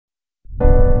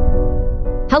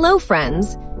Hello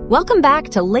friends, welcome back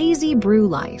to Lazy Brew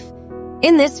Life.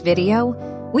 In this video,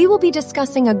 we will be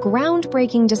discussing a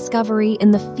groundbreaking discovery in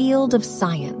the field of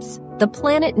science, the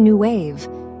planet Nueve,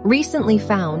 recently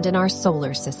found in our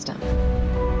solar system.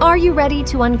 Are you ready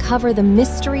to uncover the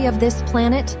mystery of this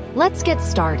planet? Let's get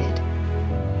started.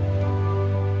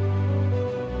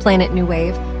 Planet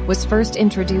Nueve was first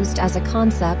introduced as a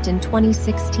concept in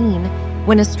 2016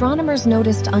 when astronomers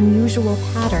noticed unusual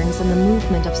patterns in the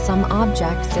movement of some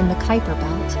objects in the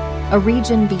Kuiperbelt, a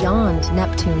region beyond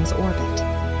Neptune's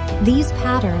orbit. These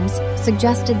patterns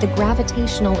suggested the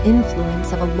gravitational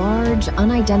influence of a large,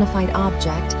 unidentified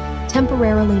object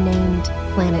temporarily named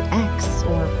planetx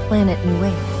or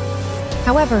planetnueve.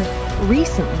 However,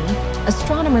 recently,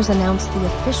 astronomers announced the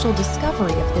official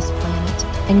discovery of this planet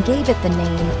and gave it the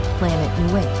name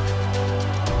planetnueve.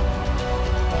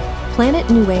 Planet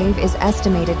Nueve is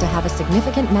estimated to have a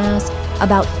significant mass,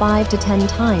 about 5 to 10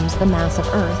 times the mass of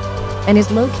Earth, and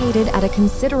is located at a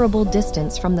considerable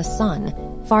distance from the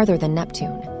Sun, farther than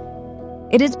Neptune.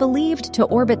 It is believed to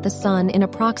orbit the Sun in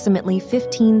approximately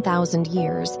 15,000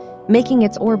 years, making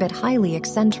its orbit highly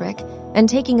eccentric and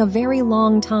taking a very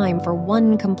long time for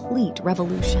one complete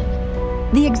revolution.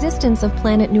 The existence of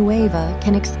Planet Nueve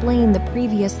can explain the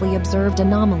previously observed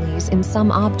anomalies in some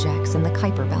objects in the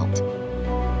Kuiperbelt.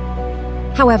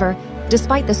 However,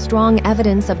 despite the strong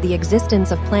evidence of the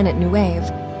existence of Planet Nueve,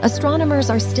 astronomers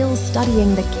are still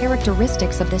studying the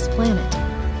characteristics of this planet.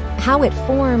 How it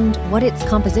formed, what its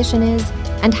composition is,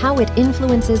 and how it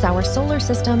influences our solar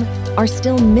system are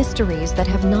still mysteries that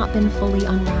have not been fully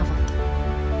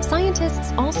unraveled.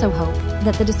 Scientists also hope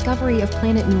that the discovery of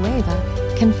Planet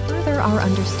Nueve can further our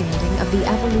understanding of the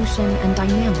evolution and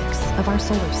dynamics of our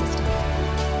solar system.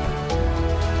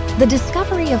 The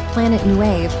discovery of Planet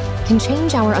Nueve can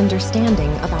change our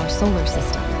understanding of our solar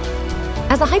system.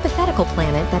 As a hypothetical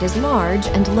planet that is large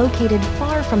and located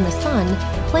far from the Sun,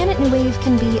 Planet Nueve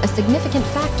can be a significant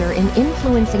factor in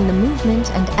influencing the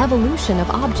movement and evolution of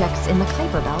objects in the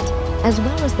Kuiperbelt, as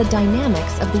well as the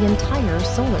dynamics of the entire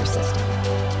solar system.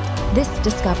 This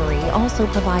discovery also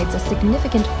provides a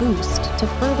significant boost to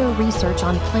further research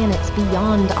on planets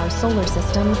beyond our solar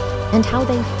system and how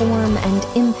they form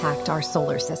and impact our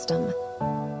solar system.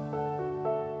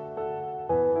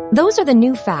 Those are the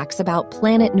new facts about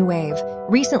Planet Nueve,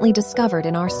 recently discovered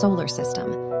in our solar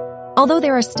system. Although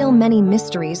there are still many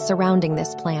mysteries surrounding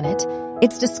this planet,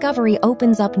 its discovery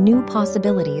opens up new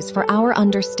possibilities for our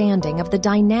understanding of the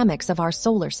dynamics of our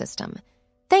solar system.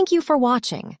 Thank you for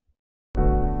watching.